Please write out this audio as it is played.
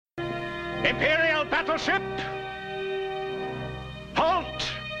Imperial battleship,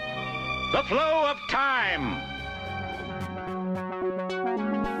 halt! The flow of time.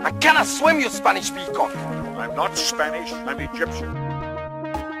 I cannot swim, you Spanish peacock. I'm not Spanish, I'm Egyptian.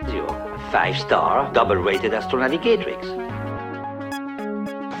 You, a 5-star, double-rated astronavigatrix.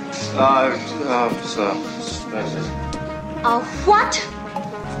 What?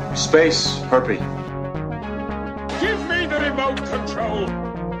 Space, Herpy. Give me the remote control.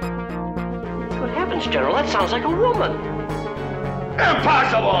 Good heavens, General, that sounds like a woman.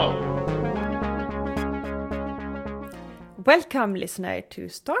 Impossible! Welcome, listener, to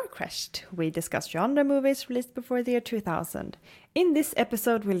Starcrashed. We discuss genre movies released before the year 2000. In this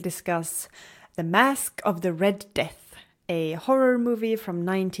episode, we'll discuss The Mask of the Red Death, a horror movie from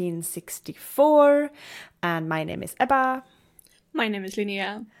 1964. And my name is Ebba. My name is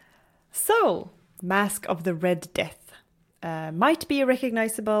Linnea. So, Mask of the Red Death might be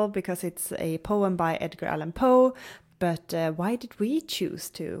recognizable because it's a poem by Edgar Allan Poe. But why did we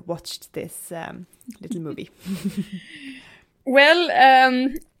choose to watch this little movie? Well,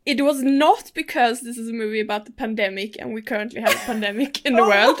 it was not because this is a movie about the pandemic and we currently have a pandemic in the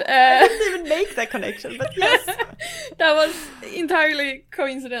world. I didn't even make that connection, but yes. That was entirely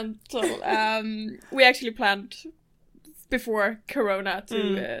coincidental. We actually planned before Corona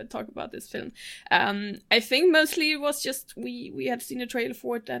to talk about this film. I think mostly it was just we had seen a trailer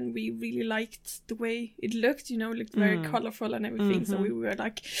for it and we really liked the way it looked. You know, it looked very colorful and everything. So we were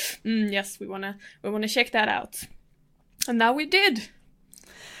like, yes, we wanna check that out. And now we did.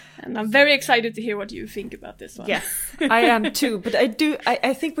 And I'm very excited to hear what you think about this one. Yes, I am too. But I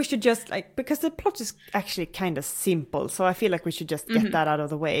think we should just, because the plot is actually kind of simple. So I feel like we should just get that out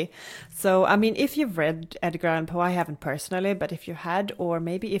of the way. So, I mean, if you've read Edgar Allan Poe, I haven't personally, but if you had, or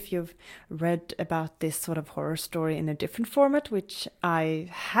maybe if you've read about this sort of horror story in a different format, which I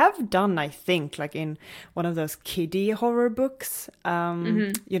have done, I think, like in one of those kiddie horror books,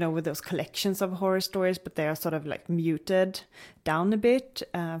 you know, with those collections of horror stories, but they are sort of like muted down a bit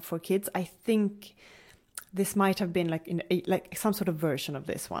for kids. I think this might have been like some sort of version of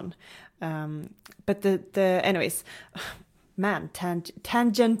this one, but the anyways, man,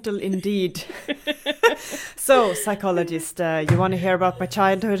 tangential indeed. So, psychologist, you want to hear about my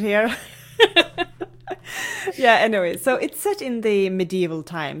childhood here? Yeah, anyway, so it's set in the medieval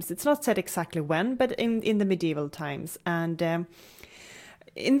times. It's not set exactly when, but in the medieval times. And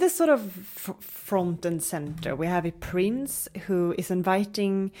in this sort of front and center, we have a prince who is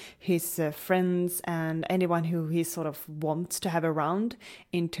inviting his friends and anyone who he sort of wants to have around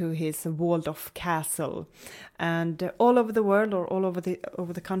into his walled-off castle. And all over the world, or all over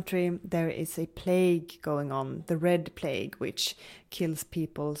the country, there is a plague going on, the Red Plague, which kills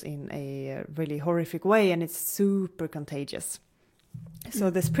people in a really horrific way, and it's super contagious. So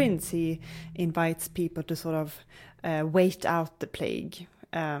this prince, he invites people to sort of wait out the plague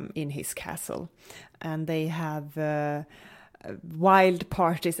in his castle, and they have wild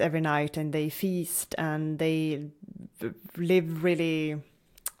parties every night, and they feast, and they live really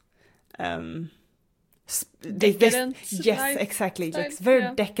decadent yes, exactly. It's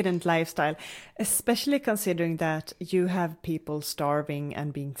very decadent lifestyle, especially considering that you have people starving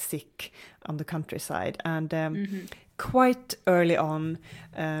and being sick on the countryside. And quite early on,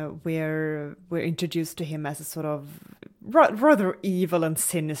 we're introduced to him as a sort of rather evil and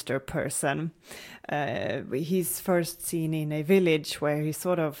sinister person. He's first seen in a village where he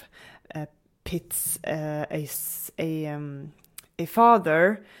sort of pits a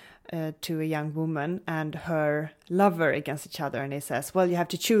father to a young woman and her lover against each other, and he says, well, you have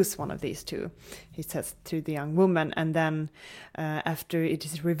to choose one of these two, he says to the young woman. And then after it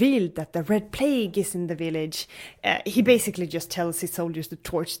is revealed that the Red Plague is in the village, he basically just tells his soldiers to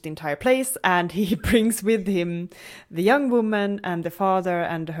torch the entire place, and he brings with him the young woman and the father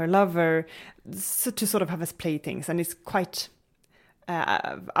and her lover to sort of have as playthings, and it's quite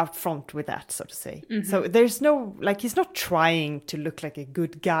out front with that, so to say. So there's no, like, he's not trying to look like a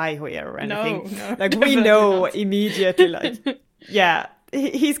good guy here or anything. No, like, we know immediately, like, yeah,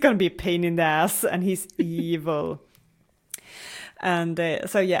 he's gonna be a pain in the ass, and he's evil. And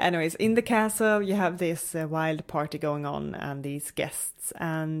so, yeah, anyways, in the castle, you have this wild party going on and these guests.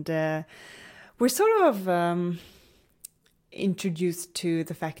 And we're sort of introduced to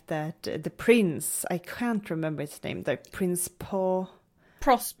the fact that the prince, I can't remember his name, the Prince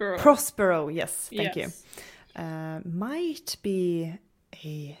Prospero, yes, thank you. Might be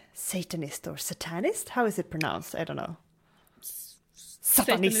a Satanist or Satanist? How is it pronounced? I don't know.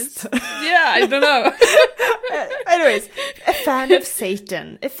 Satanist. Yeah, I don't know. Anyways, a fan of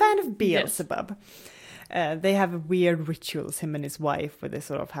Satan, a fan of Beelzebub. They have weird rituals, him and his wife, where they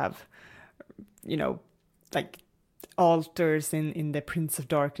sort of have you know, like altars in the Prince of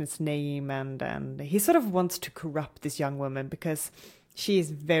Darkness name, and he sort of wants to corrupt this young woman because she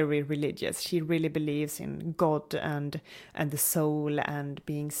is very religious. She really believes in God and the soul and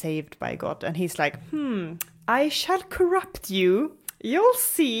being saved by God. And he's like, I shall corrupt you. You'll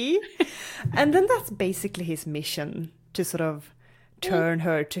see. And then that's basically his mission, to sort of turn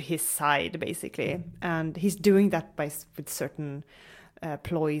her to his side, basically. And he's doing that with certain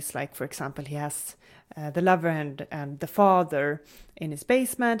ploys. Like, for example, he has the lover and the father in his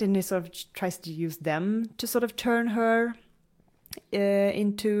basement, and he sort of tries to use them to sort of turn her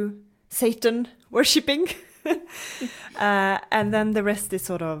into Satan worshipping. And then the rest is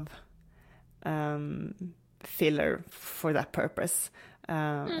sort of filler for that purpose.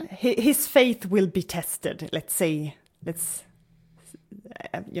 His faith will be tested, let's say. Let's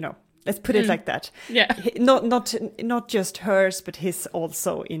put it like that. Yeah. Not just hers, but his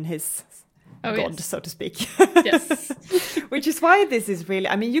also in his God, yes, so to speak. Yes. Which is why this is really,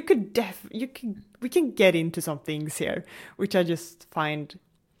 I mean, we can get into some things here, which I just find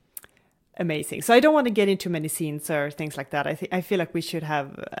amazing. So I don't want to get into many scenes or things like that. I feel like we should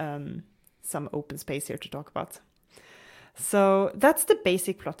have some open space here to talk about. So that's the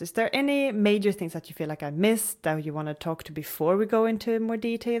basic plot. Is there any major things that you feel like I missed that you want to talk to before we go into more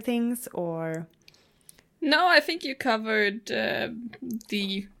detailed things, or? No, I think you covered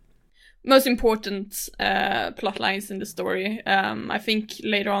the most important plot lines in the story. I think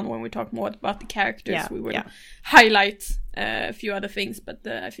later on when we talk more about the characters, we will highlight a few other things, but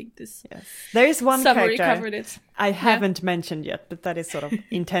I think this there is one summary character covered it. I haven't mentioned yet, but that is sort of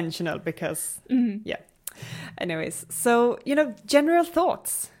intentional because, Anyways, so, general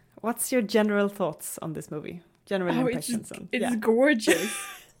thoughts. What's your general thoughts on this movie? General impressions. It's gorgeous.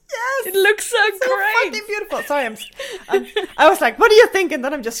 Yes! It looks so great! Fucking beautiful. Sorry, I was like, what do you think? And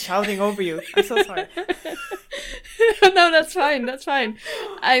then I'm just shouting over you. I'm so sorry. No, that's fine. That's fine.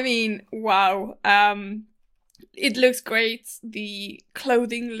 I mean, wow. It looks great. The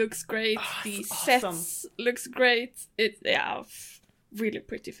clothing looks great. The sets awesome. Looks great. Really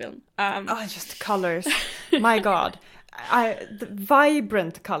pretty film. Just colors. My God. The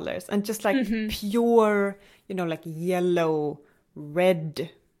vibrant colors and just like pure, like yellow, red,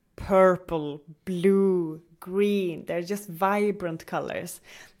 purple, blue, green. They're just vibrant colors.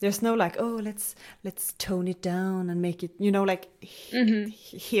 There's no like, let's tone it down and make it,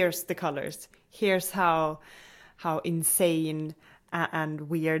 here's the colors. Here's how insane and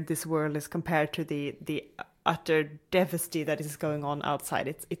weird this world is compared to the utter devastation that is going on outside.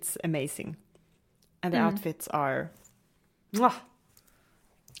 It's amazing. And the outfits are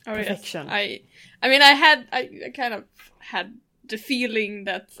perfection. Yes. I kind of had the feeling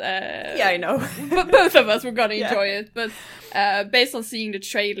that I know both of us were gonna enjoy it, but based on seeing the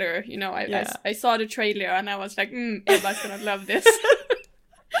trailer, I saw the trailer and I was like, Ebba's gonna love this.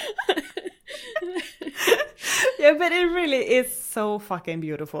 Yeah, but it really is so fucking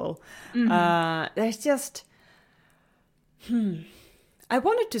beautiful. There's just I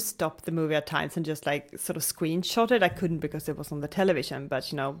wanted to stop the movie at times and just like sort of screenshot it. I couldn't because it was on the television,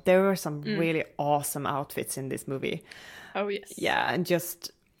 but there were some really awesome outfits in this movie. Oh yes. Yeah, and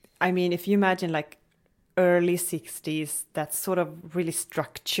just, I mean, if you imagine like early 60s, that sort of really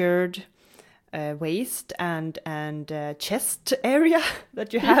structured waist and chest area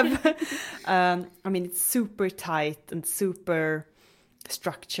that you have. I mean, it's super tight and super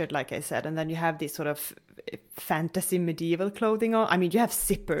structured, like I said, and then you have these sort of fantasy medieval clothing on. I mean, you have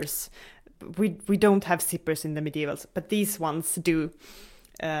zippers. We don't have zippers in the medievals, but these ones do.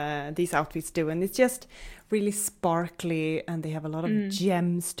 These outfits do, and it's just really sparkly, and they have a lot of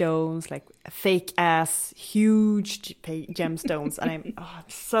gemstones, like fake ass huge gemstones, and I'm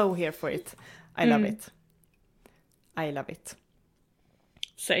so here for it. I love it. I love it.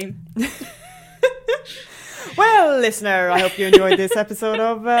 Same. Well, listener, I hope you enjoyed this episode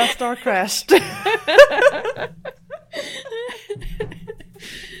of Star Crashed.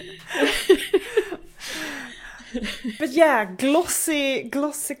 But yeah, glossy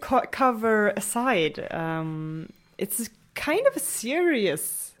cover aside, it's kind of a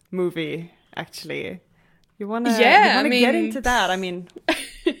serious movie, actually. You wanna get into that? I mean,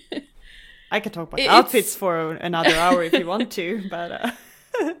 I could talk about outfits for another hour if you want to, but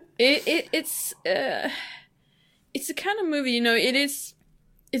it's a kind of movie, it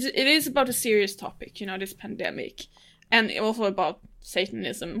is about a serious topic, this pandemic, and also about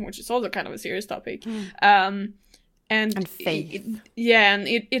Satanism, which is also kind of a serious topic. And faith.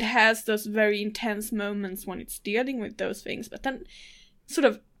 It has those very intense moments when it's dealing with those things, but then sort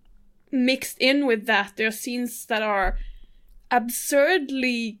of mixed in with that, there are scenes that are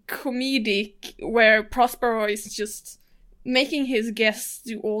absurdly comedic, where Prospero is just making his guests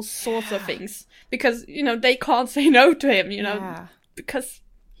do all sorts of things because they can't say no to him, because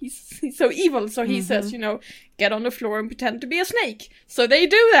he's so evil. So he says, get on the floor and pretend to be a snake. So they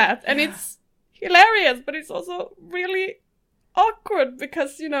do that, and it's hilarious, but it's also really awkward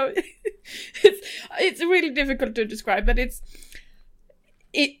because it's really difficult to describe. But it's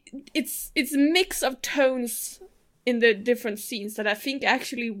a mix of tones in the different scenes that I think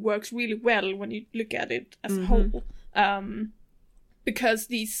actually works really well when you look at it as a whole. Because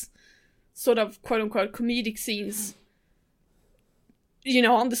these sort of quote-unquote comedic scenes,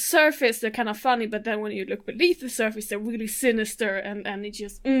 on the surface they're kind of funny, but then when you look beneath the surface they're really sinister, and it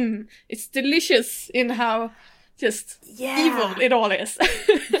just it's delicious in how just evil it all is.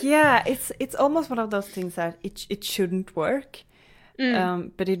 Yeah, it's almost one of those things that it shouldn't work,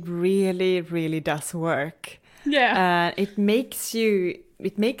 but it really, really does work. Yeah, it makes you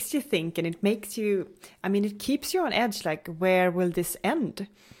think, and it makes you, it keeps you on edge, like, where will this end?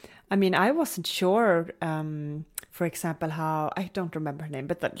 I wasn't sure, for example, how, I don't remember her name,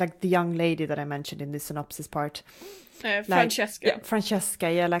 but the young lady that I mentioned in the synopsis part. Francesca.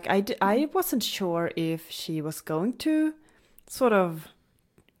 Francesca, yeah, I wasn't sure if she was going to sort of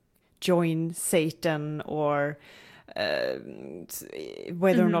join Satan, or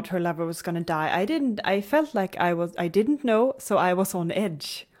whether or not her lover was going to die. I felt like I didn't know, so I was on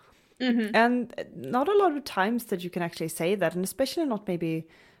edge. And not a lot of times that you can actually say that, and especially not maybe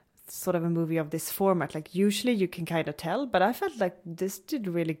sort of a movie of this format. Like, usually you can kind of tell, but I felt like this did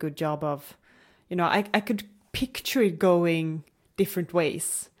a really good job of, I could picture it going different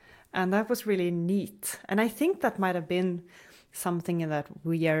ways, and that was really neat. And I think that might have been something in that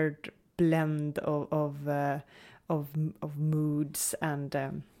weird blend of moods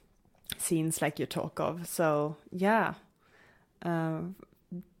and scenes like you talk of. So yeah,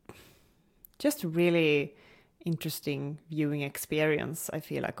 just really interesting viewing experience, I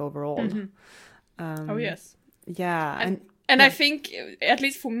feel like, overall. Oh yes. Yeah. And yeah. I think, at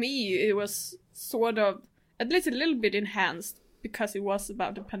least for me, it was sort of at least a little bit enhanced because it was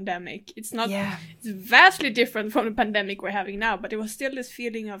about the pandemic. It's not it's vastly different from the pandemic we're having now, but it was still this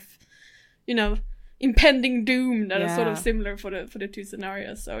feeling of impending doom that is sort of similar for the two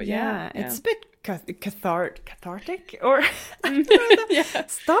scenarios. So it's a bit cathartic, or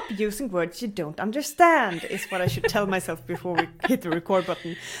stop using words you don't understand is what I should tell myself before we hit the record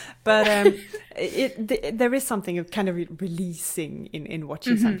button. But there is something kind of releasing in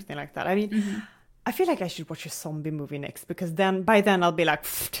watching something like that. I feel like I should watch a zombie movie next, because by then I'll be like,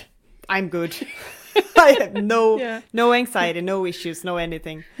 I'm good. I have no anxiety, no issues, no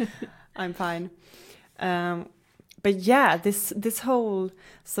anything. I'm fine. But yeah, this whole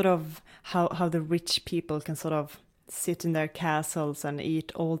sort of how the rich people can sort of sit in their castles and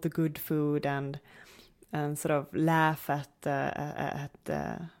eat all the good food and sort of laugh at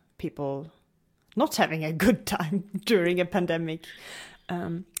people not having a good time during a pandemic,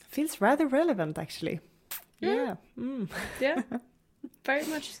 feels rather relevant, actually. Yeah. Yeah, very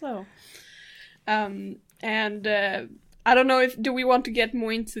much so. And I don't know do we want to get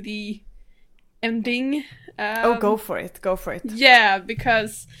more into the ending? Go for it. Yeah,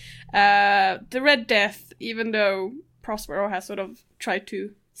 because the Red Death, even though Prospero has sort of tried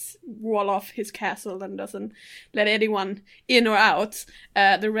to wall off his castle and doesn't let anyone in or out,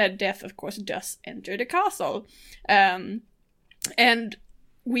 the Red Death, of course, does enter the castle. And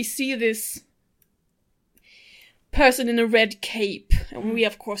we see this person in a red cape, and we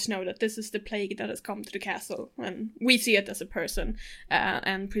of course know that this is the plague that has come to the castle, and we see it as a person,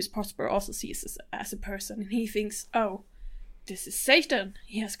 and Priest Prospero also sees this as a person, and he thinks, oh, this is Satan,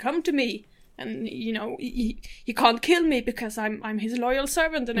 he has come to me, and he can't kill me because I'm his loyal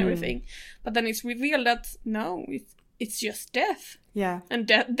servant and everything. But then it's revealed that no, it's just death. Yeah. And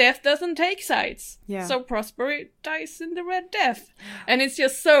death doesn't take sides. Yeah. So Prospero dies in the Red Death, and it's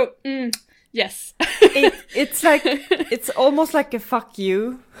just so yes. It's like, it's almost like a fuck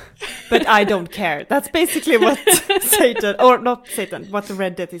you, but I don't care. That's basically what Satan, or not Satan, what the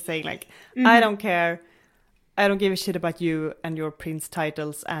Red Death is saying. Like, I don't care. I don't give a shit about you and your prince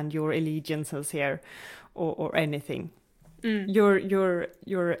titles and your allegiances here, or anything. You're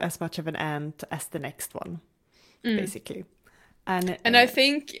as much of an ant as the next one, basically. And I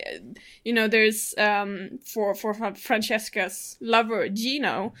think, there's for Francesca's lover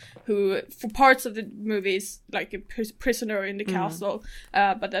Gino, who for parts of the movie is like a prisoner in the castle,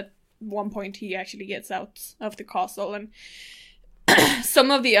 but at one point he actually gets out of the castle, and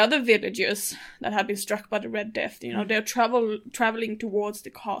some of the other villagers that have been struck by the Red Death, they're traveling towards the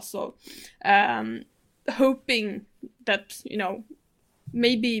castle, hoping that, you know,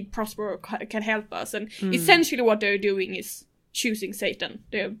 maybe Prospero can help us. And essentially what they're doing is choosing Satan.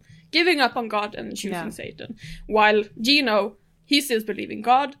 They're giving up on God and choosing Satan. While Gino, he still believes in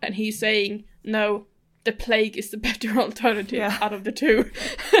God, and he's saying, no, the plague is the better alternative out of the two.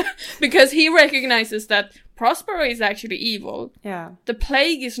 Because he recognizes that Prospero is actually evil. Yeah. The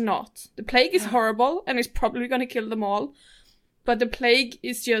plague is not. The plague is horrible, and it's probably going to kill them all. But the plague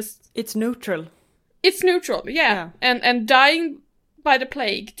is just... It's neutral. It's neutral, yeah. And dying by the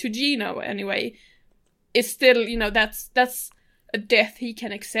plague, to Gino anyway, is still, you know, that's a death he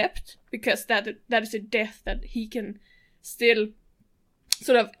can accept, because that is a death that he can still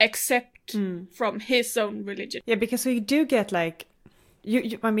sort of accept from his own religion. Yeah, because we do get like,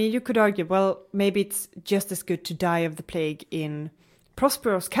 I mean, you could argue, well, maybe it's just as good to die of the plague in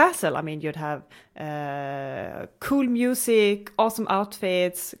Prospero's castle. I mean, you'd have cool music, awesome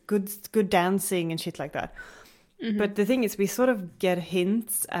outfits, good dancing and shit like that. Mm-hmm. But the thing is, we sort of get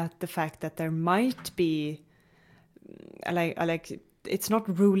hints at the fact that there might be, like it's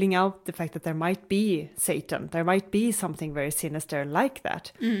not ruling out the fact that there might be Satan. There might be something very sinister like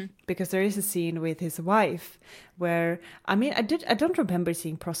that. Because there is a scene with his wife where, I mean, I don't remember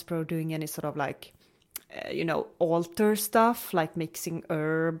seeing Prospero doing any sort of like, you know, altar stuff, like mixing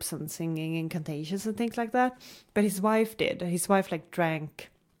herbs and singing incantations and things like that. But his wife did. His wife like drank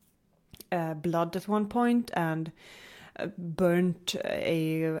blood at one point and burnt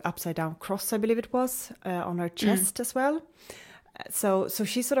a upside down cross, I believe it was, on her chest as well. So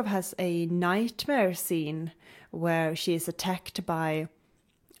she sort of has a nightmare scene where she is attacked by,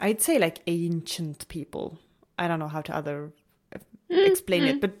 I'd say, like ancient people. I don't know how to explain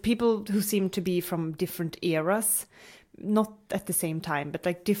it, but people who seem to be from different eras, not at the same time, but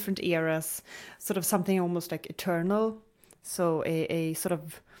like different eras, sort of something almost like eternal. So a sort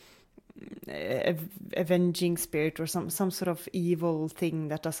of avenging spirit or some sort of evil thing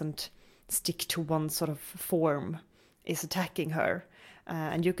that doesn't stick to one sort of form is attacking her.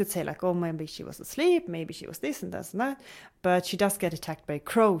 And you could say like, oh, maybe she was asleep, maybe she was this and that and that, but she does get attacked by a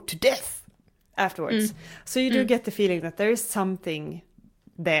crow to death afterwards. So you do get the feeling that there is something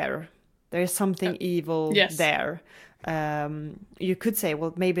there. There is something evil there. You could say,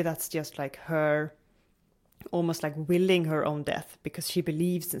 well, maybe that's just like her almost like willing her own death because she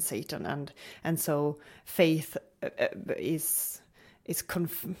believes in Satan, and so faith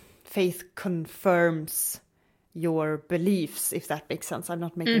faith confirms your beliefs, if that makes sense. I'm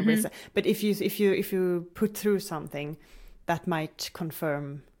not making a but if you put through something that might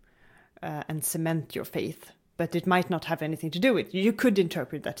confirm and cement your faith, but it might not have anything to do with you could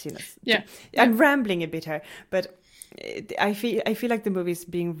interpret that in I'm rambling a bit here, but I feel like the movie is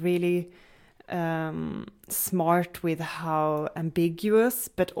being really smart with how ambiguous,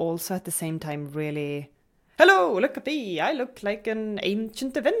 but also at the same time really, hello, look at me, I look like an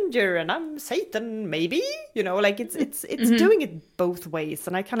ancient Avenger and I'm Satan, maybe, you know, like it's doing it both ways,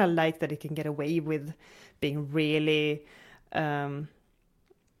 and I kind of like that it can get away with being really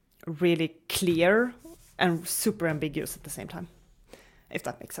really clear and super ambiguous at the same time, if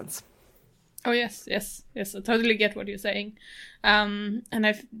that makes sense. Oh yes, I totally get what you're saying, and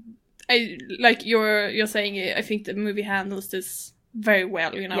I like you're saying. I think the movie handles this very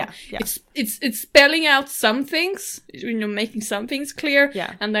well. You know, it's spelling out some things, you know, making some things clear,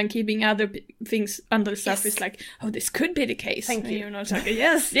 and then keeping other things under the surface. Like, oh, this could be the case. Thank you. You're not like,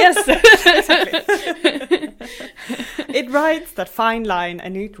 yes. It rides that fine line,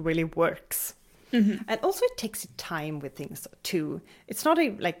 and it really works. And also, it takes time with things too. It's not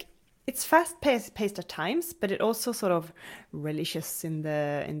it's fast-paced at times, but it also sort of relishes in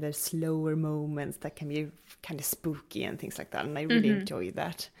the slower moments that can be kind of spooky and things like that, and I really enjoy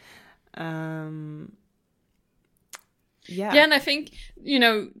that. And I think, you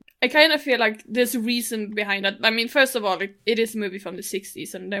know, I kind of feel like there's a reason behind that. I mean, first of all, it is a movie from the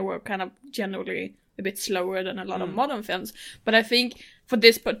 60s, and they were kind of generally a bit slower than a lot of modern films. But I think for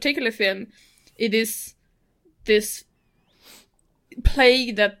this particular film, it is this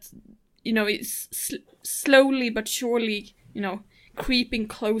plague that, you know, is slowly but surely, you know, creeping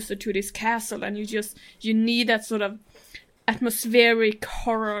closer to this castle, and you need that sort of atmospheric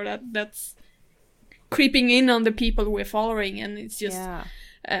horror that's creeping in on the people we're following, and it's just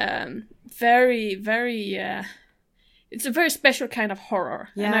very, very. It's a very special kind of horror,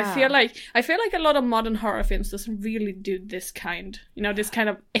 and I feel like a lot of modern horror films doesn't really do this kind, you know, this kind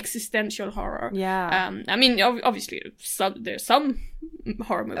of existential horror. I mean, obviously, there's some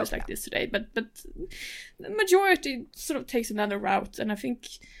horror movies like this today, but the majority sort of takes another route, and I think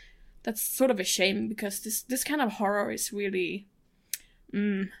that's sort of a shame, because this kind of horror is really.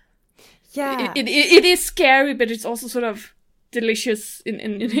 Yeah. It is scary, but it's also sort of delicious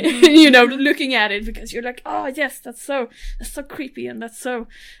in looking at it, because you're like, oh yes, that's so creepy, and that's so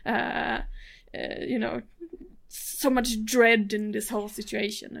so much dread in this whole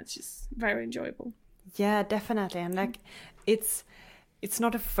situation. It's just very enjoyable. Yeah, definitely. And like it's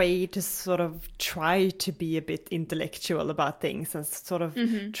not afraid to sort of try to be a bit intellectual about things and sort of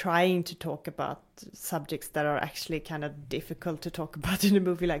trying to talk about subjects that are actually kind of difficult to talk about in a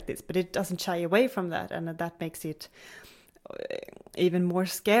movie like this, but it doesn't shy away from that, and that makes it even more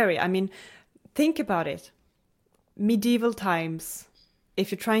scary. I mean, think about it. Medieval times,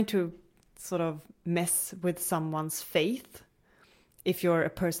 if you're trying to sort of mess with someone's faith, if you're a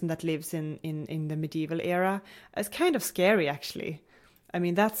person that lives in the medieval era, it's kind of scary, actually. I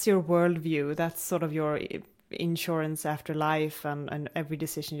mean, that's your worldview. That's sort of your insurance after life and every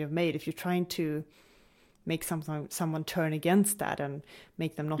decision you've made. If you're trying to make someone turn against that and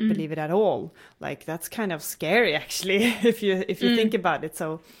make them not believe it at all, like, that's kind of scary, actually, if you think about it.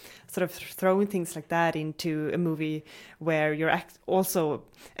 So sort of throwing things like that into a movie where you're also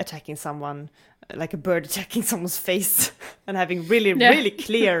attacking someone, like a bird attacking someone's face, and having really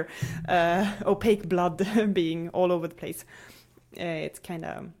clear opaque blood being all over the place, it's kind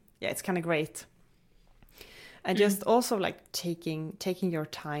of great. And just also like taking your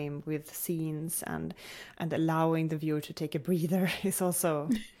time with scenes and allowing the viewer to take a breather is also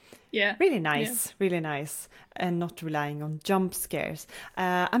really nice, and not relying on jump scares.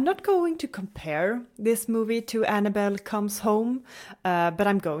 I'm not going to compare this movie to Annabelle Comes Home, but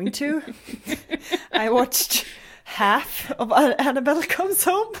I'm going to. I watched half of Annabelle Comes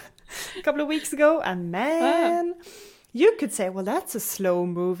Home a couple of weeks ago, and man, you could say, well, that's a slow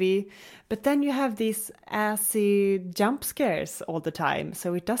movie, but then you have these assy jump scares all the time,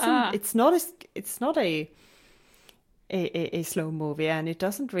 so it doesn't. It's not a slow movie, and it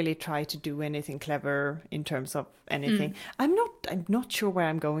doesn't really try to do anything clever in terms of anything. I'm not sure where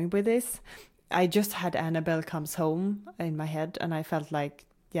I'm going with this. I just had Annabelle Comes Home in my head, and I felt like,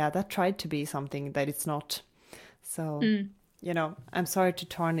 yeah, that tried to be something that it's not. So, I'm sorry to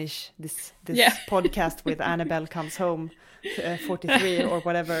tarnish this podcast with Annabelle Comes Home 43 or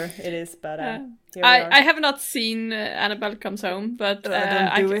whatever it is, but here we are. I have not seen Annabelle Comes Home, but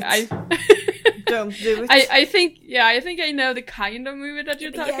don't do it. Don't do it. I think I know the kind of movie that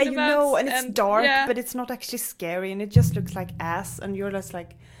you're talking about. Yeah, you know, and it's dark, but it's not actually scary, and it just looks like ass, and you're just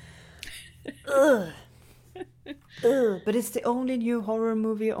like, ugh. Ugh. But it's the only new horror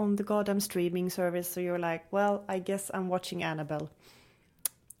movie on the goddamn streaming service, so you're like, well, I guess I'm watching Annabelle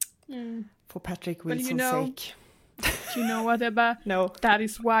for Patrick Wilson's sake. Do you know what, Ebba? No. That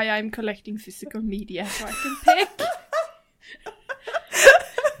is why I'm collecting physical media, so I can pick.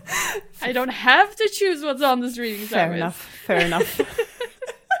 I don't have to choose what's on the streaming service. Fair enough.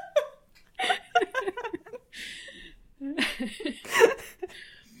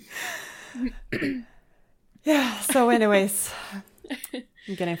 Yeah, so anyways,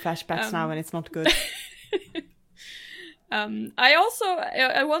 I'm getting flashbacks now, and it's not good. I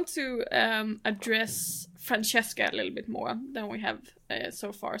want to address Francesca a little bit more than we have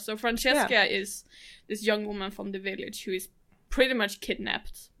so far. So Francesca is this young woman from the village who is pretty much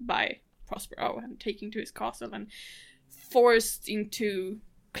kidnapped by Prospero and taken to his castle and forced into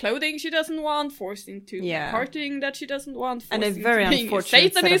clothing she doesn't want, forced into partying that she doesn't want, forced and a very into being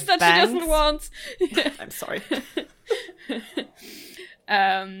unfortunate a Satanist that she doesn't want. I'm sorry.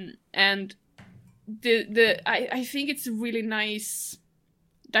 And I think it's a really nice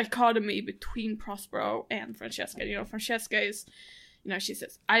dichotomy between Prospero and Francesca. Francesca is, she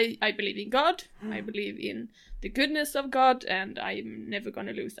says, I believe in God, I believe in the goodness of God, and I'm never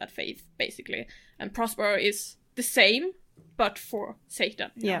gonna lose that faith, basically. And Prospero is the same, but for Satan.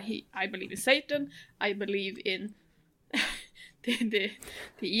 I believe in Satan, I believe in the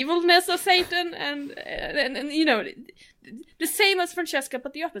evilness of Satan, and the same as Francesca,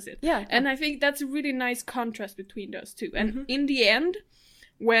 but the opposite. Yeah. And I think that's a really nice contrast between those two. And in the end,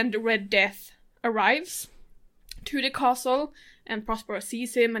 when the Red Death arrives to the castle and Prospero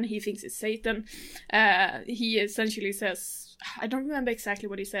sees him and he thinks it's Satan, he essentially says, I don't remember exactly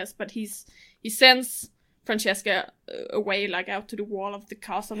what he says, but he sends Francesca away, like out to the wall of the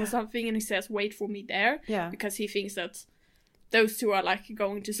castle or something, and he says, wait for me there, because he thinks that those two are like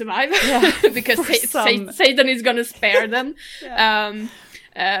going to survive, because Satan is gonna spare them.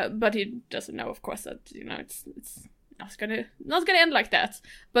 But he doesn't know, of course, that it's not gonna end like that.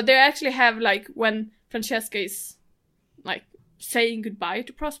 But they actually have, like, when Francesca is like saying goodbye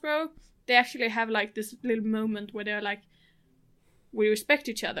to Prospero, they actually have like this little moment where they're like, we respect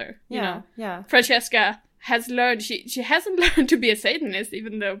each other, you know. Yeah. Francesca has learned, she hasn't learned to be a Satanist,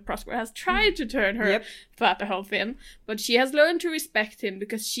 even though Prospero has tried to turn her throughout the whole film. But she has learned to respect him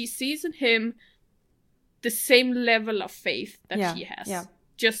because she sees in him the same level of faith that she has. Yeah.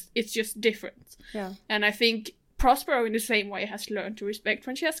 It's just different. Yeah. And I think Prospero in the same way has learned to respect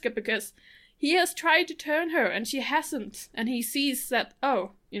Francesca because he has tried to turn her and she hasn't. And he sees that,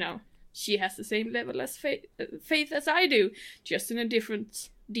 oh, you know, she has the same level of faith as I do, just in a different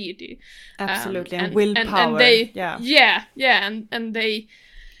deity. Absolutely, and willpower. And they, and they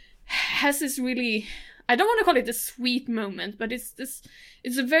has this really, I don't want to call it a sweet moment, but it's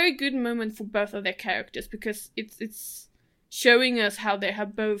a very good moment for both of their characters because it's showing us how they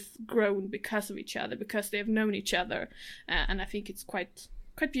have both grown because of each other, because they have known each other, and I think it's quite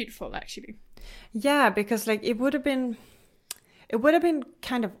beautiful actually. Yeah, because like it would have been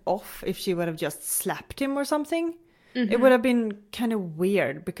kind of off if she would have just slapped him or something. Mm-hmm. It would have been kind of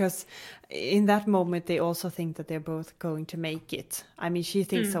weird because in that moment they also think that they're both going to make it. I mean, she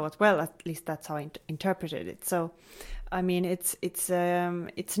thinks so as well. At least that's how I interpreted it. So, I mean, it's an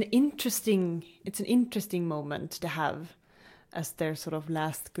interesting moment to have as their sort of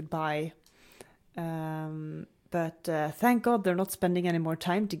last goodbye. But thank God they're not spending any more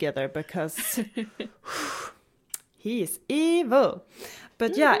time together because he is evil.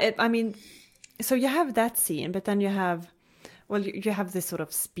 But I mean. So you have that scene, but then you have this sort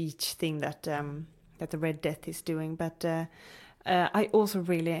of speech thing that the Red Death is doing. But I also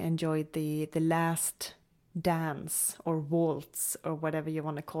really enjoyed the last dance or waltz or whatever you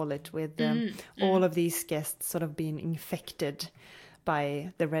want to call it, with all of these guests sort of being infected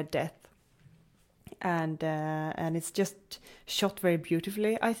by the Red Death, and it's just shot very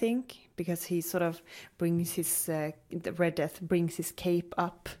beautifully, I think, because he sort of brings the Red Death brings his cape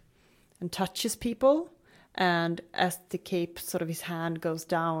up and touches people, and as the cape sort of his hand goes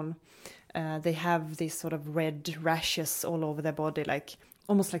down, they have these sort of red rashes all over their body, like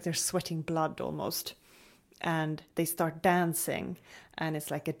almost like they're sweating blood almost, and they start dancing, and it's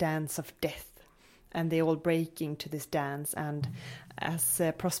like a dance of death, and they all break into this dance, and as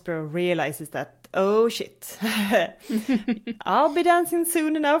Prospero realizes that, oh shit, I'll be dancing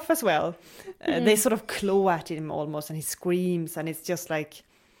soon enough as well, they sort of claw at him almost, and he screams, and it's just like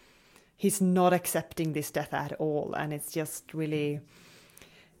he's not accepting this death at all, and it's just really,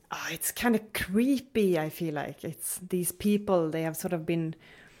 it's kind of creepy, I feel like. It's these people, they have sort of been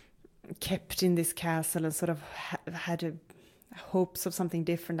kept in this castle and sort of had hopes of something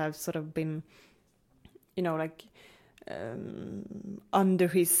different. I've sort of been, you know, like under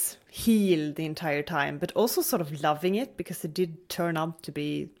his heel the entire time, but also sort of loving it because they did turn out to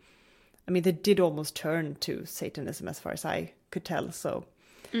be, I mean, they did almost turn to Satanism as far as I could tell, so...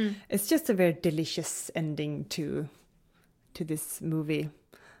 It's just a very delicious ending to this movie.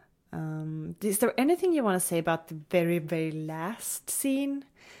 Is there anything you want to say about the very, very last scene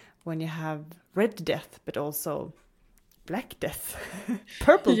when you have Red Death, but also Black Death,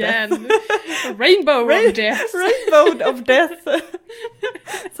 Purple Death, Rainbow of Death, Rainbow of Death?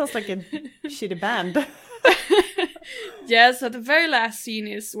 Sounds like a shitty band. Yeah, so the very last scene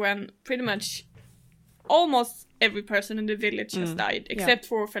is when pretty much almost every person in the village has died, except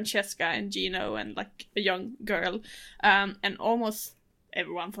for Francesca and Gino and like a young girl, and almost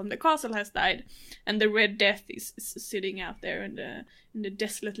everyone from the castle has died, and the Red Death is sitting out there in the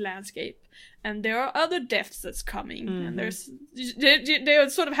desolate landscape, and there are other deaths that's coming, and they are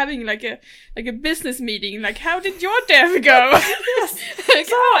sort of having like a business meeting, like, how did your death go? Like,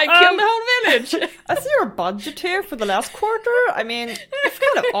 I killed the whole village. I see your budget here for the last quarter. I mean, it's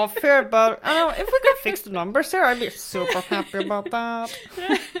kind of off here, but I don't know, if we could fix the numbers here, I'd be super happy about that.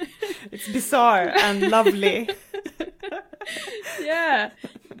 It's bizarre and lovely. Yeah,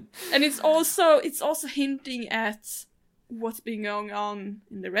 and it's also hinting at what's been going on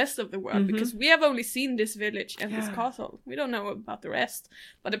in the rest of the world, because we have only seen this village and this castle. We don't know about the rest,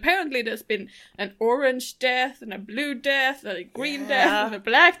 but apparently there's been an orange death and a blue death and a green death and a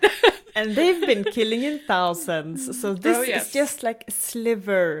black death, and they've been killing in thousands. So this is just like a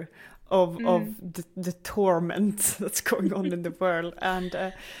sliver of the torment that's going on in the world,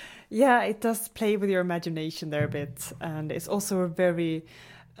 and yeah, it does play with your imagination there a bit, and it's also a very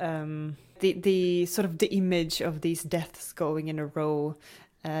the sort of the image of these deaths going in a row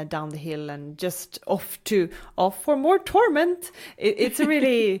down the hill and just off for more torment. It's a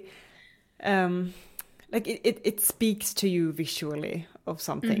really like it speaks to you visually of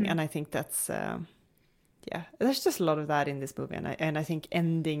something, and I think that's there's just a lot of that in this movie, and I think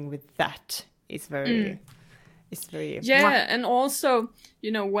ending with that is very. It's very and also,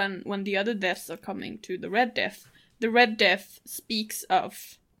 you know, when the other deaths are coming to the Red Death speaks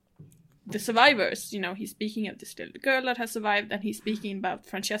of the survivors. He's speaking of this little girl that has survived, and he's speaking about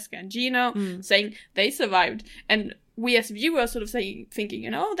Francesca and Gino, saying they survived. And we as viewers sort of thinking,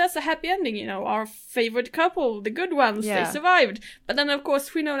 that's a happy ending, our favorite couple, the good ones, they survived. But then, of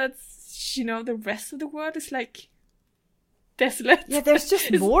course, we know that, the rest of the world is like desolate. Yeah, there's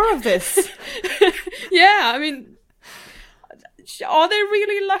just more of this. Yeah, I mean, are they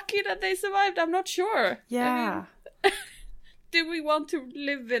really lucky that they survived? I'm not sure. Yeah. Do we want to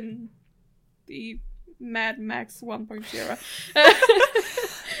live in the Mad Max 1.0?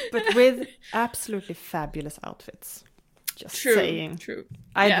 But with absolutely fabulous outfits. Just saying. True.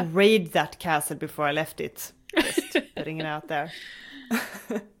 I'd raid that castle before I left it. Just putting it out there.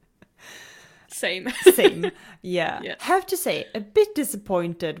 Same. Yeah. Have to say, a bit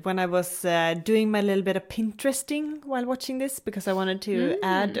disappointed when I was doing my little bit of Pinteresting while watching this, because I wanted to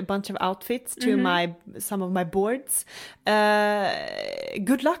add a bunch of outfits to some of my boards.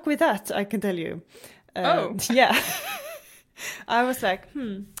 Good luck with that, I can tell you. Yeah. I was like,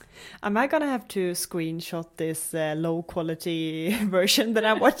 am I gonna have to screenshot this low quality version that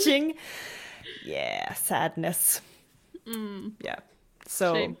I'm watching? Yeah, sadness. Yeah.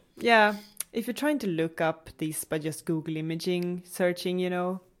 So, shame. Yeah. If you're trying to look up these by just Google imaging, searching,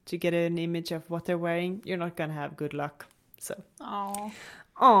 to get an image of what they're wearing, you're not gonna have good luck. So,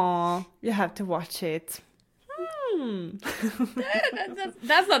 you have to watch it.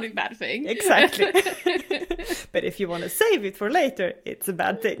 That's not a bad thing. Exactly. But if you want to save it for later, it's a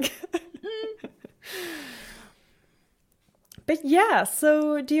bad thing. But yeah,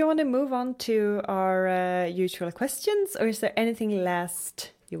 so do you want to move on to our usual questions, or is there anything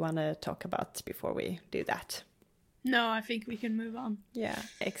last you want to talk about before we do that? No, I think we can move on. Yeah,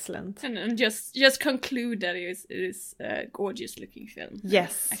 excellent. And just conclude that it is a gorgeous looking film.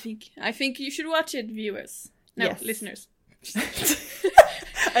 Yes. I think you should watch it, viewers. No, yes. Listeners.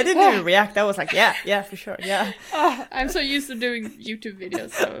 I didn't even react. I was like, yeah, for sure, yeah. Oh, I'm so used to doing YouTube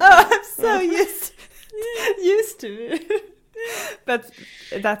videos. So. I'm so used to it. But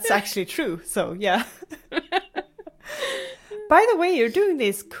that's actually true, so yeah. By the way, you're doing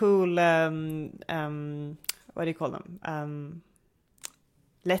these cool, what do you call them?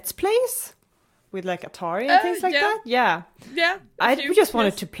 Let's plays? With like Atari and things like that? Yeah. Yeah. I just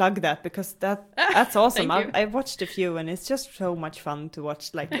wanted to plug that because that's awesome. I watched a few and it's just so much fun to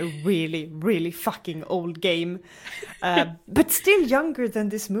watch like a really, really fucking old game. But still younger than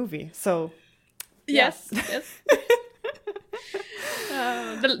this movie. So, yes.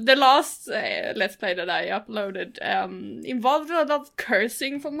 The last Let's Play that I uploaded involved a lot of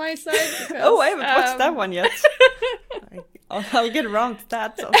cursing from my side. Because, I haven't watched that one yet. I'll get around to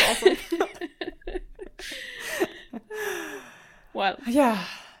that. Sounds awesome. Well, yeah.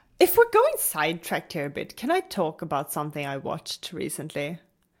 If we're going sidetracked here a bit, can I talk about something I watched recently?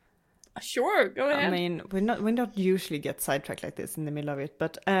 Sure, go ahead. I mean, we don't usually get sidetracked like this in the middle of it,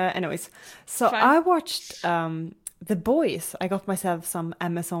 but anyways. So I watched The Boys. I got myself some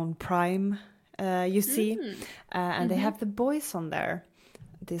Amazon Prime, you see, and they have The Boys on there.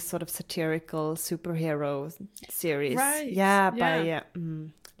 This sort of satirical superhero series. Right. Yeah, by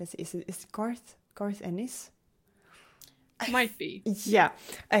let's see, is it Garth Ennis? Might be. Yeah,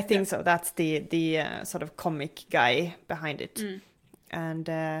 I think so. That's the sort of comic guy behind it. And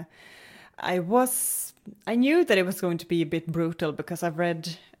I knew that it was going to be a bit brutal because I've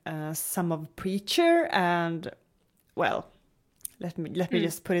read some of Preacher, and well, let me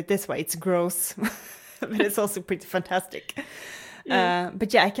just put it this way: it's gross, but it's also pretty fantastic.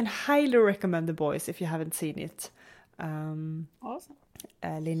 But yeah, I can highly recommend The Boys if you haven't seen it. Awesome.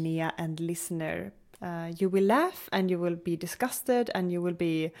 Linnea and listener, you will laugh and you will be disgusted and you will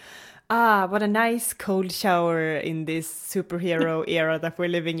be, what a nice cold shower in this superhero era that we're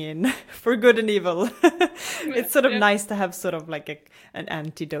living in, for good and evil. It's sort of nice to have sort of like an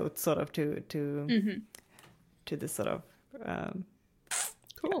antidote sort of to this sort of...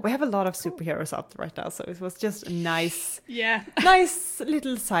 Cool. We have a lot of superheroes out right now, so it was just a nice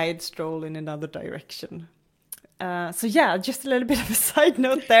little side stroll in another direction. So yeah, just a little bit of a side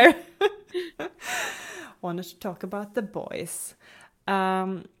note there. Wanted to talk about The Boys.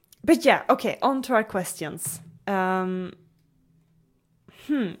 But yeah, okay, on to our questions. I'm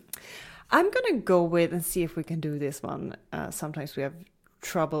gonna go with and see if we can do this one. Sometimes we have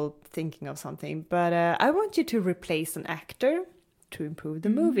trouble thinking of something, but I want you to replace an actor to improve the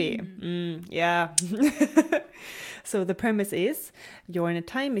movie. Yeah. So the premise is you're in a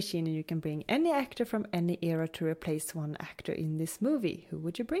time machine and you can bring any actor from any era to replace one actor in this movie. Who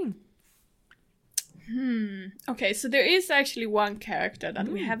would you bring? Okay, so there is actually one character that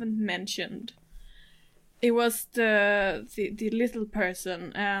we haven't mentioned. It was the little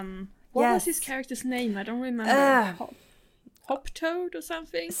person. What Yes. was his character's name? I don't remember. Hop Toad or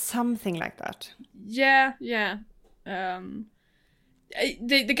something? Something like that. Yeah. The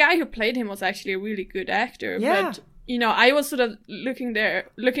guy who played him was actually a really good actor. Yeah. But, you know, I was sort of looking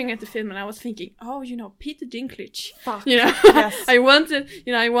at the film and I was thinking, oh, you know, Peter Dinklage. Fuck. You know, Yes. I want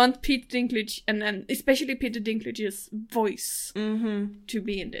Peter Dinklage and then especially Peter Dinklage's voice to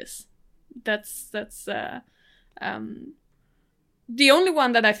be in this. That's the only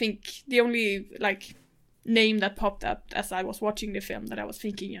one that I think, the only like name that popped up as I was watching the film that I was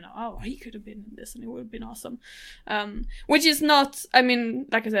thinking, you know, oh, he could have been in this and it would have been awesome. Which is not, I mean,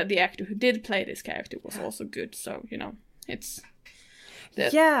 like I said, the actor who did play this character was also good. So, you know, it's...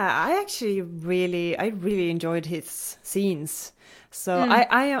 Yeah, I really enjoyed his scenes. So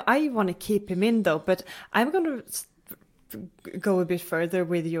I want to keep him in though, but I'm going to go a bit further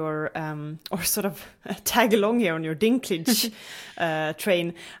with your, or sort of tag along here on your Dinklage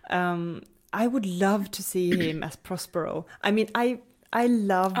train. I would love to see him as Prospero. I mean, I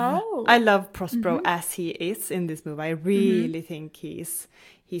love Prospero as he is in this movie. I really think he's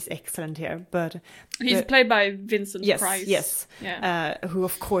excellent here. But he's played by Vincent Price. Yes, yeah. Who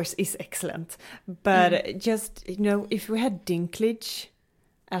of course is excellent. But just, you know, if we had Dinklage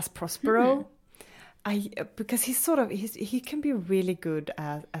as Prospero, because he can be really good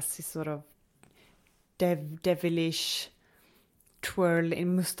as his sort of devilish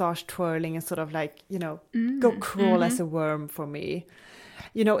mustache twirling and sort of like, you know, go crawl as a worm for me.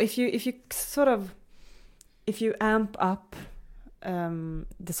 You know, if you amp up the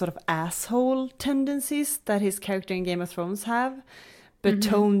sort of asshole tendencies that his character in Game of Thrones have, but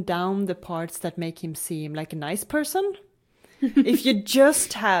tone down the parts that make him seem like a nice person. If you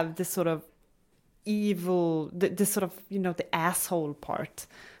just have this sort of evil, the sort of, you know, the asshole part.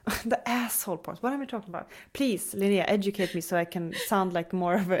 The asshole part. What am I talking about? Please, Linnea, educate me so I can sound like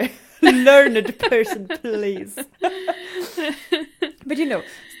more of a learned person, please. But you know,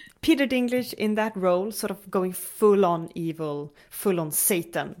 Peter Dinklage in that role, sort of going full on evil, full on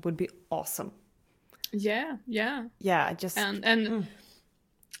Satan, would be awesome. Yeah. Just and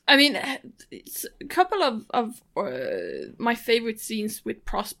I mean, it's a couple of my favorite scenes with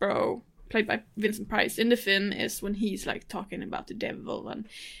Prospero, played by Vincent Price, in the film is when he's like talking about the devil and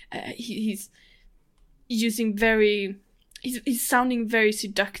he's using he's sounding very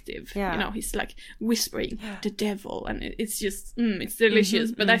seductive. You know, he's like whispering the devil and it's just it's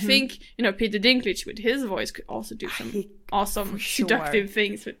delicious. But I think, you know, Peter Dinklage with his voice could also do some awesome seductive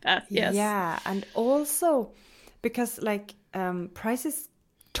things with that. Yes. Yeah, and also because like Price is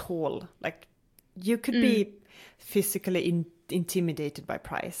tall, like you could be physically intimidated by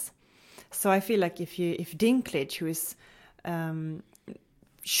Price. So I feel like if Dinklage, who is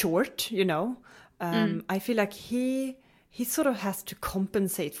short, you know, I feel like he sort of has to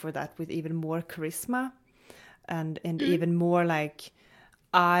compensate for that with even more charisma and even more like,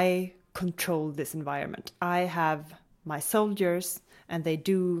 I control this environment. I have my soldiers and they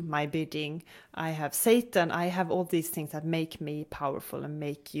do my bidding. I have Satan. I have all these things that make me powerful and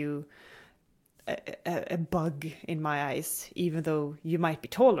make you a bug in my eyes, even though you might be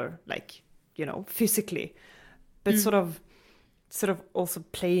taller, like, you know, physically, but sort of also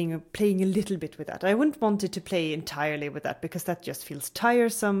playing a little bit with that. I wouldn't want it to play entirely with that because that just feels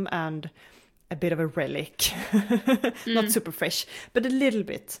tiresome and a bit of a relic. Not super fresh, but just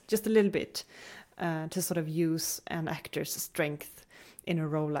a little bit to sort of use an actor's strength in a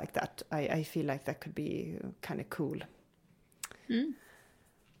role like that. I feel like that could be kind of cool.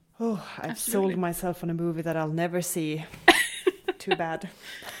 Oh, I've sold myself on a movie that I'll never see. Too bad.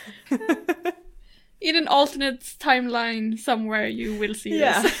 In an alternate timeline somewhere, you will see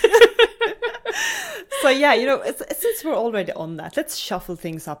this. So yeah, you know, since we're already on that, let's shuffle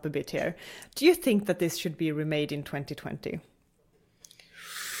things up a bit here. Do you think that this should be remade in 2020?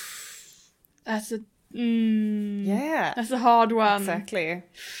 That's a yeah, that's a hard one. Exactly.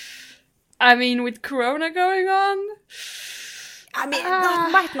 I mean, with Corona going on. I mean, that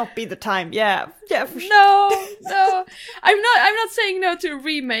might not be the time. Yeah, for sure. No. I'm not saying no to a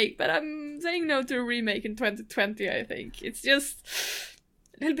remake, but I'm saying no to a remake in 2020. I think it's just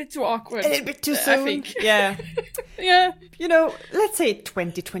a little bit too awkward. A little bit too soon. I think. Yeah. Yeah. You know, let's say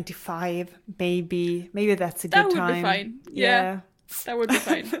 2025. Maybe that's a good time. That would be fine. Yeah. That would be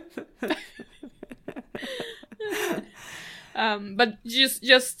fine. But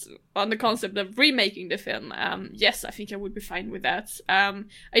just on the concept of remaking the film, yes, I think I would be fine with that.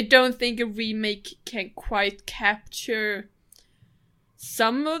 I don't think a remake can quite capture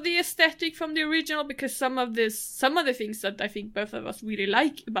some of the aesthetic from the original, because some of the things that I think both of us really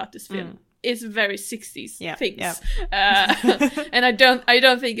like about this film is very 60s things. Yeah. And I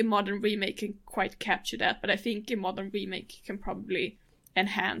don't think a modern remake can quite capture that, but I think a modern remake can probably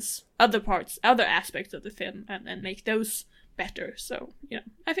enhance other aspects of the film and make those better. So,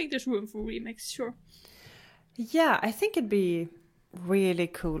 I think there's room for remakes, sure. Yeah, I think it'd be really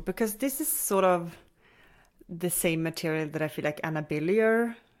cool because this is sort of the same material that I feel like Anna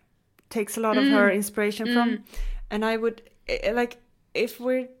Billier takes a lot of her inspiration from. And I would, like, if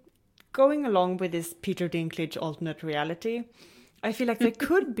we're going along with this Peter Dinklage alternate reality, I feel like there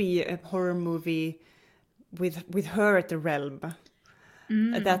could be a horror movie with her at the realm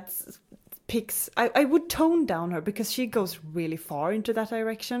that picks... I would tone down her because she goes really far into that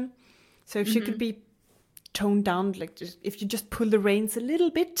direction. So if she could be toned down, like if you just pull the reins a little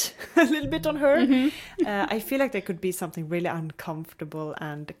bit on her, I feel like there could be something really uncomfortable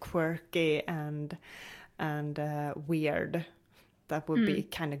and quirky and weird that would be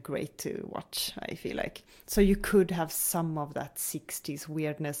kind of great to watch, I feel like. So you could have some of that 60s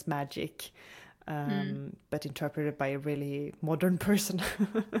weirdness magic, but interpreted by a really modern person.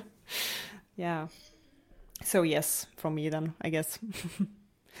 Yeah. So yes, from me then, I guess,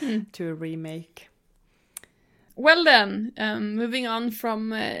 to a remake. Well then, moving on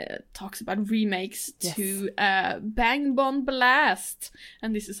from talks about remakes to Bang Bomb Blast.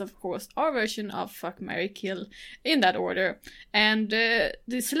 And this is of course our version of Fuck, Marry, Kill in that order. And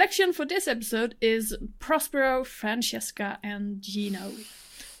the selection for this episode is Prospero, Francesca and Gino.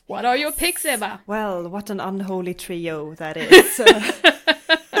 What are your picks, Eva? Well, what an unholy trio that is.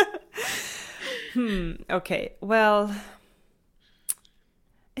 Okay, well,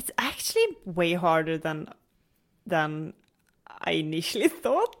 it's actually way harder than I initially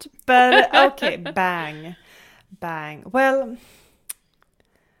thought, but okay, bang. Well,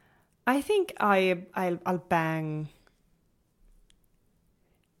 I think I'll bang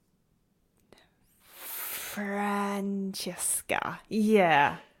Francesca.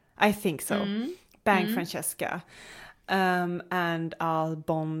 Yeah, I think so. Bang Francesca, and I'll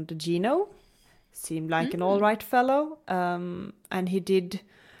bond Gino. Seemed like an all right fellow, and he did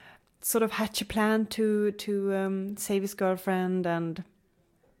sort of hatch a plan to save his girlfriend, and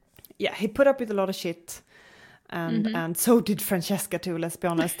he put up with a lot of shit, and so did Francesca too, let's be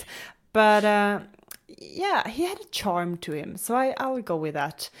honest. But he had a charm to him, so I'll go with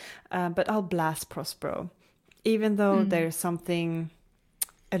that. But I'll blast Prospero, even though there's something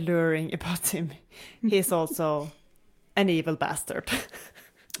alluring about him. He's also an evil bastard.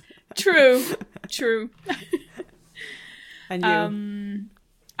 True. And you?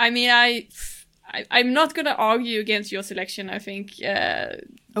 I mean, I'm not gonna argue against your selection. I think.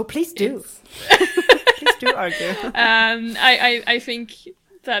 Oh, please do. Please do argue. I think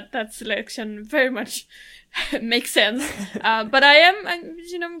that selection very much makes sense. But I'm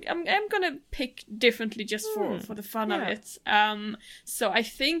gonna pick differently just for the fun of it. So I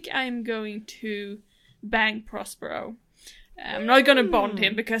think I'm going to bang Prospero. I'm not gonna bond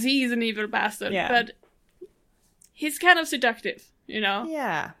him because he's an evil bastard, but he's kind of seductive.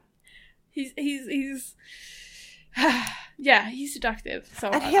 Yeah. He's he's seductive.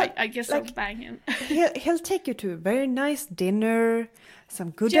 So I guess I'll bang him. he'll take you to a very nice dinner, some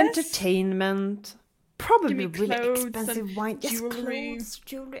good entertainment, probably really expensive wine. Jewelry. Yes, clothes,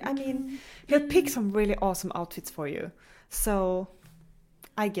 jewelry. I mean, he'll pick some really awesome outfits for you. So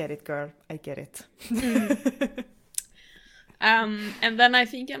I get it, girl. I get it. And then I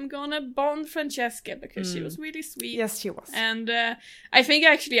think I'm gonna bond Francesca because she was really sweet. Yes, she was. And I think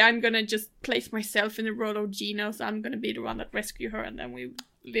actually I'm gonna just place myself in the role of Gino, so I'm gonna be the one that rescue her, and then we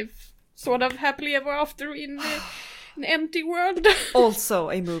live sort of happily ever after in an empty world. Also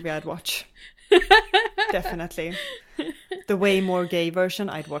a movie I'd watch. Definitely. The way more gay version,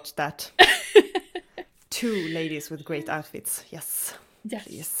 I'd watch that. 2 ladies with great outfits. Yes.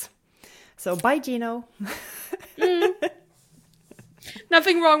 Please. So bye, Gino.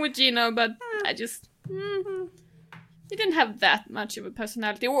 Nothing wrong with Gino, but I just... he didn't have that much of a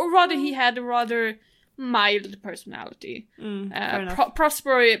personality. Or rather, he had a rather mild personality.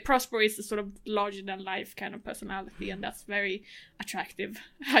 Prospero is a sort of larger-than-life kind of personality, and that's very attractive,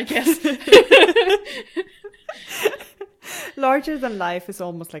 I guess. Larger-than-life is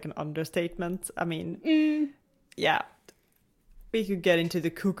almost like an understatement. I mean, we could get into the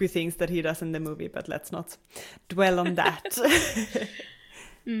cuckoo things that he does in the movie, but let's not dwell on that.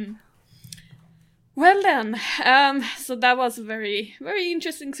 Well then, so that was a very, very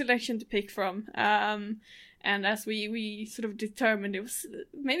interesting selection to pick from. And as we sort of determined, it was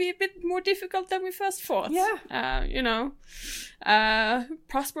maybe a bit more difficult than we first thought. Yeah.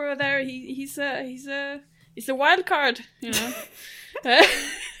 Prospero there, he's a wild card,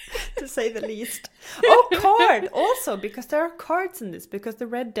 to say the least. Oh, card also, because there are cards in this, because the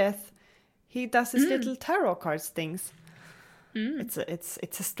Red Death, he does his little tarot cards things.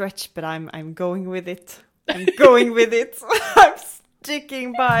 It's a stretch, but I'm going with it. I'm going with it. I'm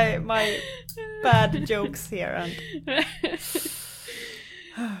sticking by my bad jokes here. And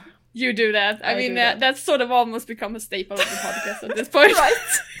you do that. I mean, do that. that's sort of almost become a staple of the podcast at this point. Right.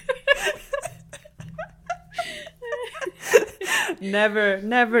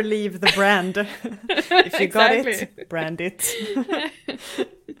 Never leave the brand. If you got it, brand it.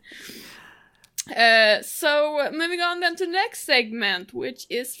 So moving on then to the next segment, which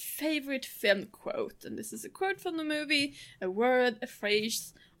is favorite film quote. And this is a quote from the movie, a word, a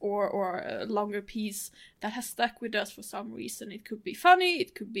phrase, or a longer piece that has stuck with us for some reason. It could be funny,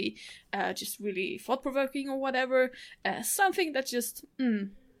 it could be just really thought-provoking or whatever. Something that just,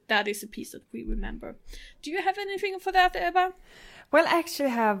 that is a piece that we remember. Do you have anything for that, Eva? Well, I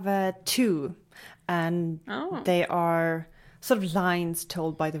actually have two, and they are sort of lines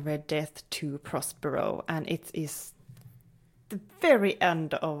told by the Red Death to Prospero, and it is the very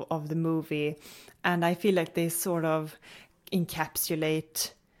end of the movie, and I feel like they sort of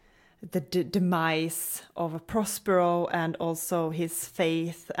encapsulate the demise of Prospero and also his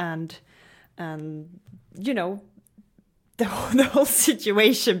faith and you know, the whole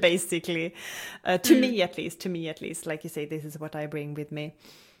situation, basically. To me at least, like you say, this is what I bring with me.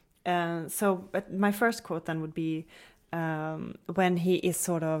 So but my first quote then would be when he is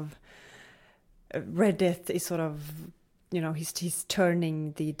sort of, Red Death is sort of, you know, he's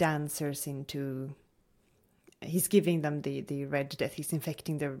turning the dancers into, he's giving them the Red Death, he's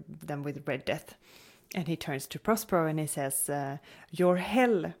infecting them with Red Death. And he turns to Prospero and he says, your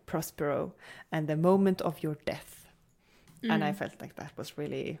hell, Prospero, and the moment of your death. And I felt like that was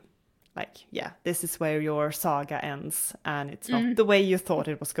really, like, yeah, this is where your saga ends, and it's not the way you thought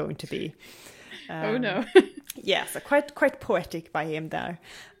it was going to be. Oh no. Yeah, so quite poetic by him there.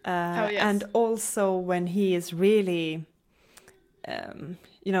 Yes. And also when he is really,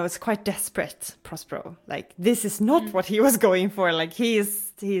 you know, it's quite desperate, Prospero. Like, this is not what he was going for. Like, he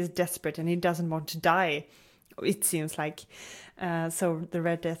is desperate and he doesn't want to die, it seems like. So the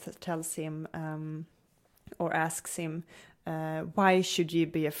Red Death tells him, or asks him, why should you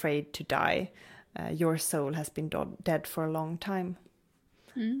be afraid to die? Your soul has been dead for a long time.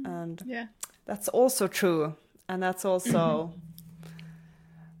 And that's also true. And that's also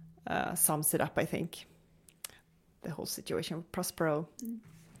sums it up, I think. The whole situation with Prospero.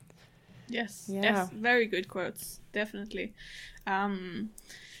 Yes, Yeah. yes, very good quotes, definitely. I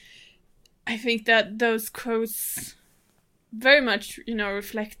think that those quotes very much, you know,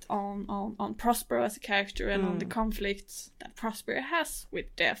 reflect on Prospero as a character and on the conflicts that Prospero has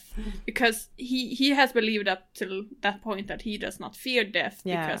with death, because he has believed up till that point that he does not fear death,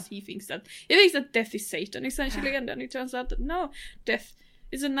 because he thinks that death is Satan essentially, and then it turns out that no, death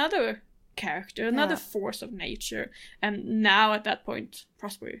is another character, another force of nature, and now at that point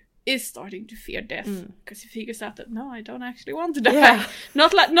Prospero is starting to fear death because he figures out that no, I don't actually want to die.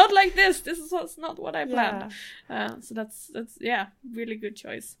 Not like this. This is not what I planned. So that's really good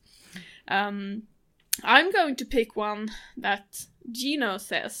choice. I'm going to pick one that Gino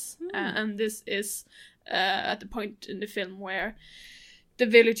says, and this is at the point in the film where the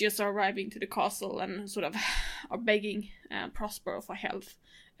villagers are arriving to the castle and sort of are begging Prospero for help,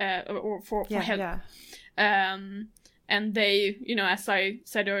 or for help. And they, you know, as I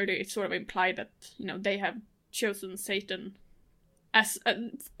said earlier, it's sort of implied that, you know, they have chosen Satan as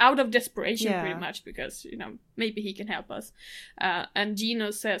out of desperation, pretty much, because, you know, maybe he can help us. And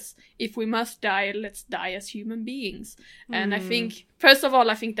Gino says, if we must die, let's die as human beings. And I think, first of all,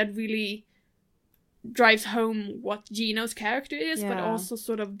 I think that really drives home what Gino's character is, but also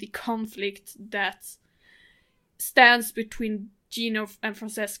sort of the conflict that stands between Gino and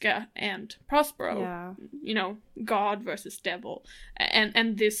Francesca and Prospero, you know, God versus devil,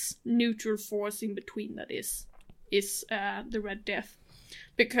 and this neutral force in between that is the Red Death,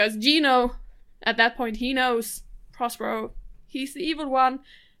 because Gino at that point, he knows Prospero, he's the evil one,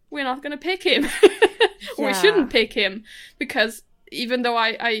 we're not gonna pick him. We shouldn't pick him, because even though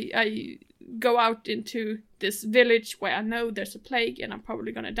I go out into this village where I know there's a plague and I'm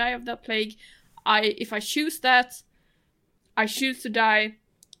probably gonna die of that plague, if I choose that, I choose to die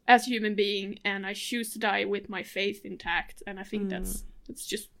as a human being, and I choose to die with my faith intact. And I think that's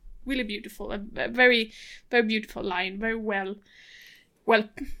just really beautiful. A very, very beautiful line. Very well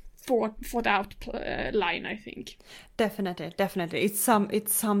thought out line, I think. Definitely. It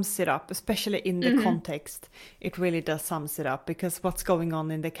sums it up, especially in the context. It really does sums it up, because what's going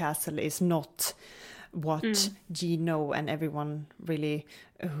on in the castle is not what Gino and everyone really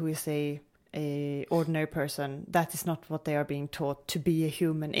who is a ordinary person, that is not what they are being taught to be a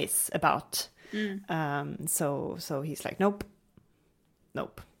human is about. So he's like, nope,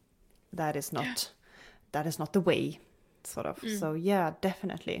 that is not the way, sort of. So yeah,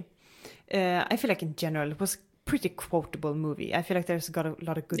 definitely. I feel like in general it was a pretty quotable movie. I feel like there's got a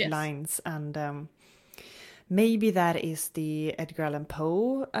lot of good lines, and maybe that is the Edgar Allan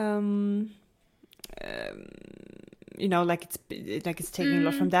Poe. Like it's taking a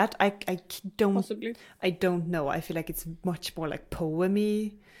lot from that. I don't Possibly. I don't know. I feel like it's much more like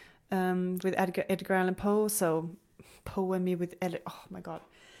poemy with Edgar Allan Poe. So poemy with oh my god.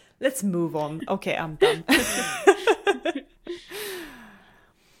 Let's move on. Okay, I'm done.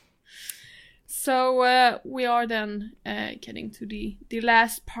 So we are then getting to the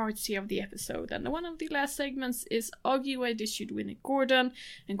last parts here of the episode, and one of the last segments is Argue Why This Should Win a Gordon,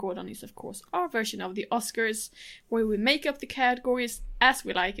 and Gordon is of course our version of the Oscars, where we make up the categories as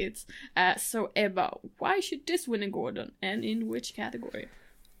we like it. So Ebba, why should this win a Gordon, and in which category?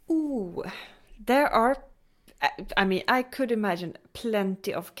 Ooh, there are. I mean, I could imagine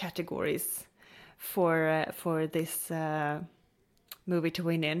plenty of categories for this movie to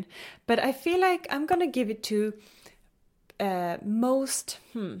win in, but I feel like I'm gonna give it to most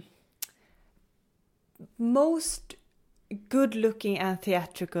good-looking and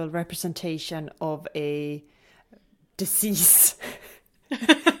theatrical representation of a disease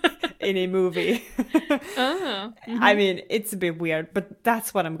in a movie. I mean, it's a bit weird, but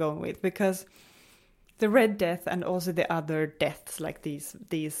that's what I'm going with, because the Red Death and also the other deaths, like these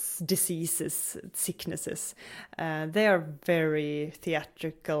diseases, sicknesses, they are very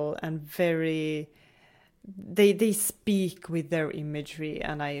theatrical and very. They speak with their imagery,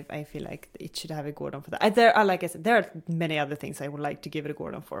 and I feel like it should have a Gordon for that. There are, like I said, there are many other things I would like to give it a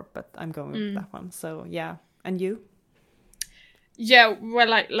Gordon for, but I'm going with that one. So yeah, and you? Yeah, well,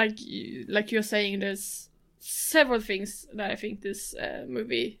 like you're saying, there's several things that I think this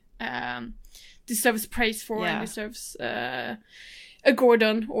movie deserves praise for, and deserves a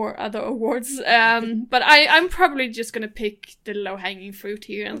Gordon or other awards. But I'm probably just gonna pick the low-hanging fruit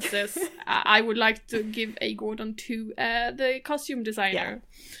here and says I would like to give a Gordon to the costume designer.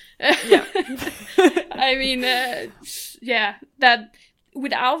 Yeah. I mean, that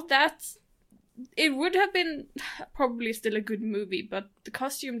without that, it would have been probably still a good movie, but the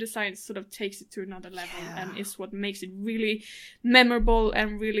costume design sort of takes it to another level and is what makes it really memorable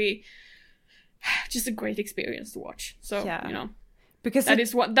and really just a great experience to watch. So, because that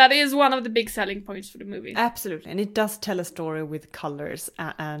is one of the big selling points for the movie. Absolutely. And it does tell a story with colors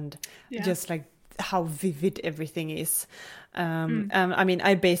and just like how vivid everything is. I mean,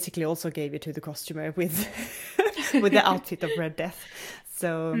 I basically also gave it to the costumer with the outfit of Red Death.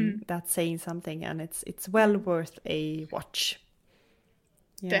 So that's saying something, and it's well worth a watch.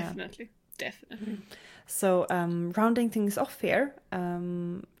 Yeah. Definitely. So rounding things off here,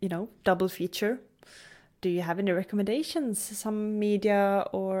 double feature. Do you have any recommendations? Some media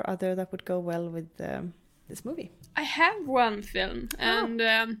or other that would go well with this movie? I have one film,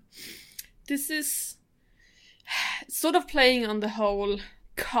 and this is sort of playing on the whole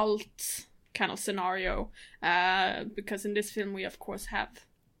cult kind of scenario, because in this film we of course have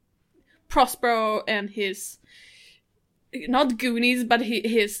Prospero and his, not Goonies, but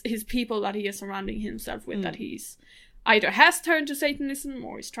his people that he is surrounding himself with, that he's either has turned to Satanism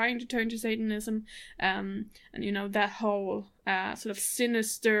or is trying to turn to Satanism, and that whole sort of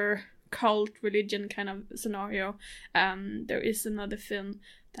sinister cult religion kind of scenario. There is another film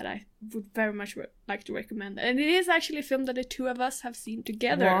that I would very much like to recommend, and it is actually a film that the two of us have seen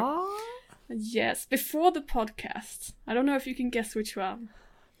together. What? Yes, before the podcast. I don't know if you can guess which one.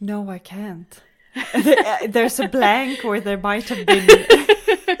 No, I can't. There's a blank, or there might have been. But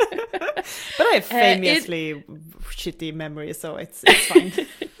I have famously shitty memory, so it's fine.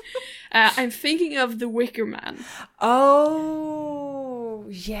 I'm thinking of The Wicker Man. Oh,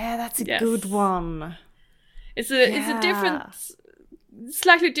 yeah, that's a good one. It's a different,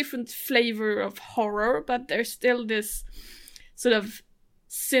 slightly different flavor of horror, but there's still this sort of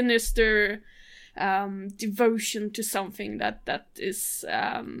sinister devotion to something that is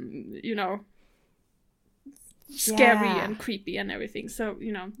scary and creepy and everything. So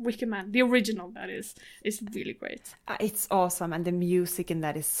Wicker Man, the original, that is really great. It's awesome, and the music in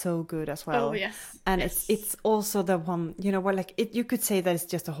that is so good as well. Oh yes, and it's also the one, you could say that it's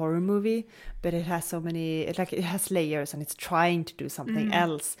just a horror movie, but it has so many, it has layers, and it's trying to do something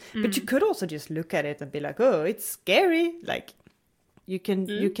else. But you could also just look at it and be like, oh, it's scary. Like you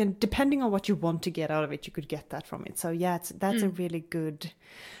can depending on what you want to get out of it, you could get that from it. So yeah, that's a really good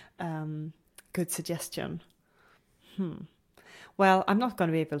good suggestion. Well, I'm not going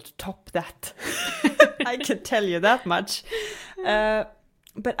to be able to top that. I can tell you that much.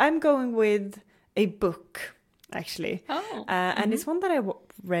 But I'm going with a book, actually. Oh. And it's one that I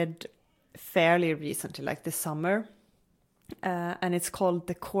read fairly recently, like this summer. And it's called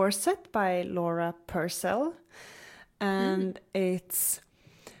The Corset by Laura Purcell. And it's...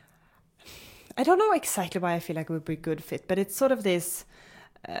 I don't know exactly why I feel like it would be a good fit, but it's sort of this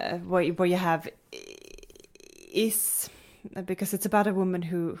where you have... because it's about a woman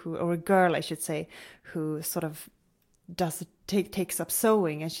who or a girl, I should say, who sort of takes up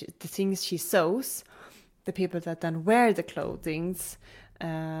sewing, and the things she sews, the people that then wear the clothings,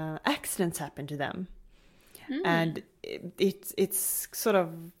 accidents happen to them. And it's sort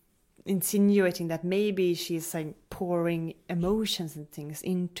of insinuating that maybe she's like pouring emotions and things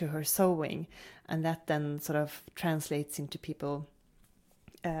into her sewing, and that then sort of translates into people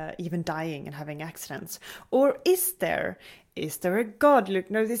even dying and having accidents. Or is there a god? Look,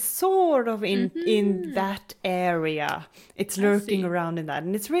 no, this sort of in that area. It's lurking around in that,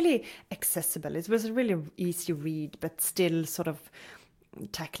 and it's really accessible. It was a really easy read, but still sort of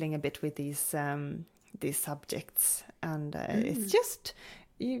tackling a bit with these subjects, and it's just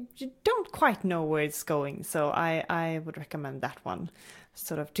you don't quite know where it's going. So I would recommend that one,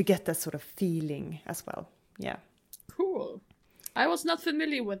 sort of to get that sort of feeling as well. Yeah. Cool. I was not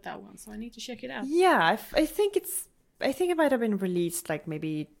familiar with that one, so I need to check it out. Yeah, I think it might have been released like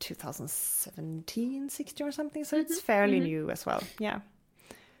maybe 2017, 16 or something. So it's fairly new as well. Yeah.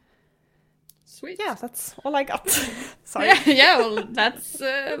 Sweet. Yeah, that's all I got. Sorry. Yeah, well, that's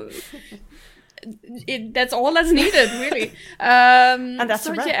that's all that's needed, really. And that's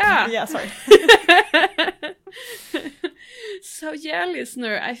so a wrap. Yeah, sorry. So yeah,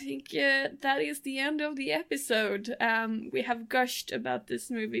 listener, I think that is the end of the episode. We have gushed about this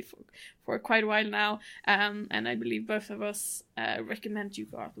movie for quite a while now, and I believe both of us recommend you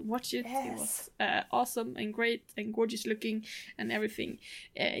go out and watch it. Yes. It was awesome and great and gorgeous looking and everything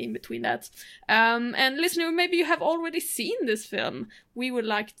in between that. And listener, maybe you have already seen this film. We would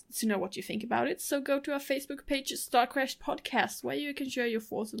like to know what you think about it, so go to our Facebook page, Star Crash Podcast, where you can share your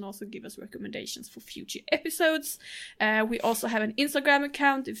thoughts and also give us recommendations for future episodes. We also have an Instagram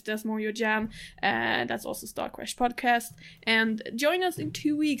account if that's more your jam. That's also Star Crash Podcast. And join us in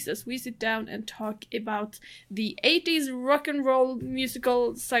 2 weeks as we sit down and talk about the 80s rock and roll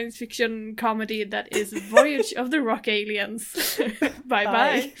musical science fiction comedy that is Voyage of the Rock Aliens.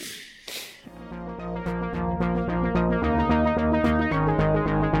 Bye.